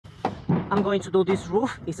I'm going to do this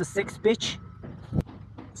roof. It's a 6 pitch.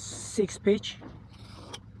 6 pitch.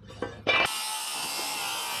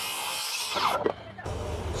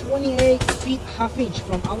 28 feet half inch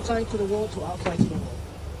from outside to the wall to outside to the wall.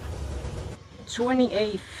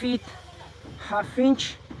 28 feet half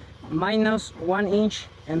inch minus 1 inch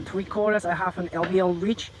and 3/4. I have an LVL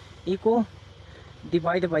reach equal,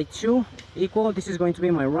 divided by 2 equal. This is going to be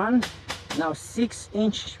my run. Now 6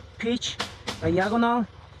 inch pitch diagonal,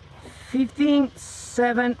 15,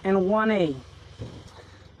 7 and 1/8.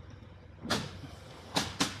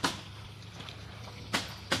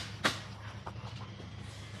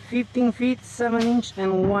 15 feet 7 inch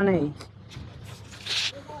and 1/8.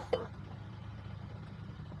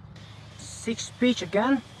 6 pitch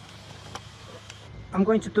again. I'm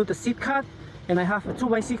going to do the seat cut, and I have a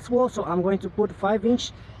 2x6 wall, so I'm going to put 5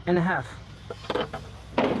 inch and a half.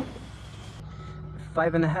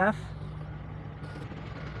 5 and a half.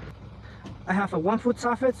 I have a 1 foot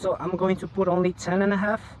soffit, so I'm going to put only 10 and a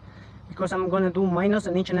half because I'm going to do minus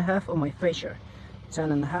 1.5 inches of my fascia.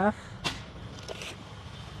 10 and a half.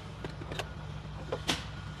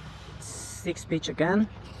 6 pitch again.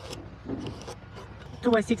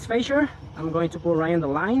 2x6 fascia. I'm going to put right in the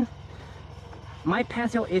line. My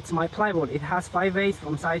pencil, it's my plywood. It has 5/8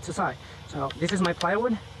 from side to side. So this is my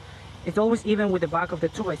plywood. It's always even with the back of the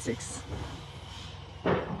 2x6.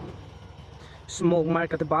 Small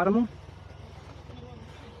mark at the bottom.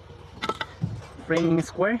 Framing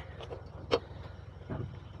square.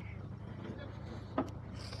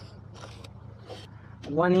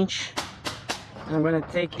 One inch. And I'm gonna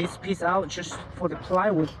take this piece out just for the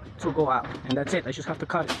plywood to go up, and that's it. I just have to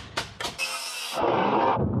cut it.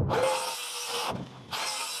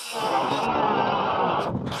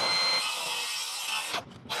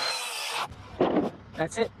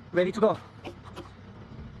 That's it, ready to go.